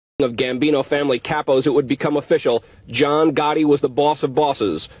of Gambino family capos, it would become official. John Gotti was the boss of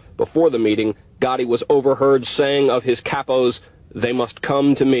bosses. Before the meeting, Gotti was overheard saying of his capos, "They must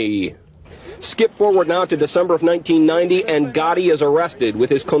come to me." Skip forward now to December of 1990, and Gotti is arrested with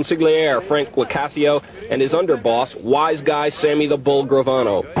his consigliere, Frank Licasio, and his underboss, wise guy Sammy the Bull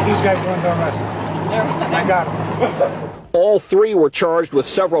Gravano. These guys weren't arrested. I got them. All three were charged with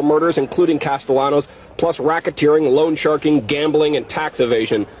several murders, including Castellanos, plus racketeering, loan sharking, gambling, and tax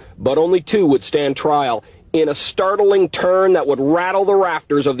evasion. But only two would stand trial. In a startling turn that would rattle the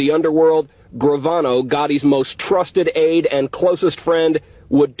rafters of the underworld, Gravano, Gotti's most trusted aide and closest friend,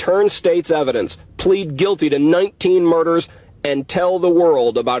 would turn state's evidence, plead guilty to 19 murders, and tell the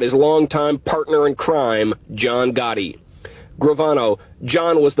world about his longtime partner in crime, John Gotti. Gravano,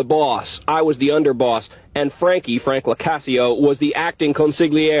 John was the boss, I was the underboss, and Frank Licasio, was the acting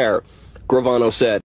consigliere, Gravano said.